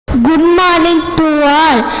Good morning to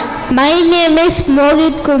all. My name is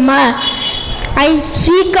Mohit Kumar. I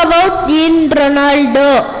speak about Ronaldo.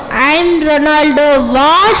 Ronaldo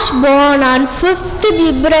was born on 5th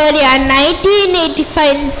February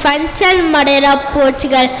 1985 in Funchal, Madeira,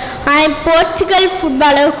 Portugal. I am Portugal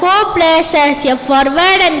footballer who plays as a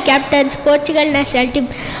forward and captains Portugal national team.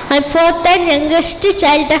 I am fourth and youngest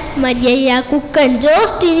child of Maria Cook and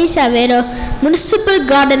Jostini Savero, municipal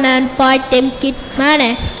gardener and part-time kid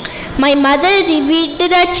man. My mother revealed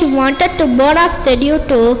that she wanted to born after due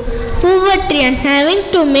to poverty and having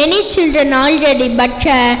too many children already, but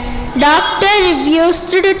her doctor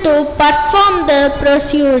refused to perform the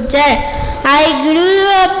procedure. I grew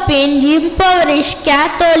up in impoverished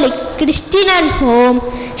Catholic Christian home,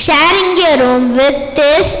 sharing a room with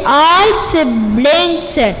his all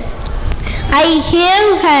siblings. I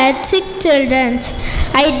have had 6 children.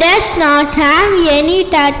 I does not have any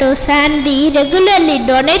tattoos and regularly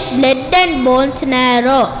donate blood and bones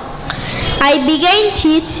narrow. I began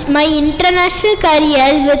my international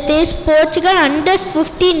career with his Portugal under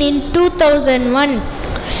 15 in 2001.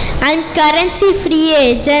 I am currently free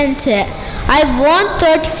agent. I won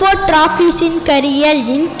 34 trophies in career,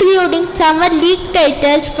 including Summer League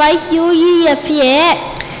titles, 5 UEFA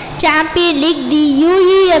Champion League, the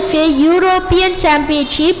UEFA European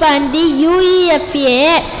Championship and the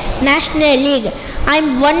UEFA National League. I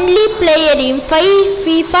am only player in 5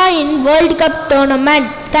 FIFA in World Cup tournament.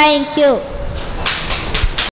 Thank you.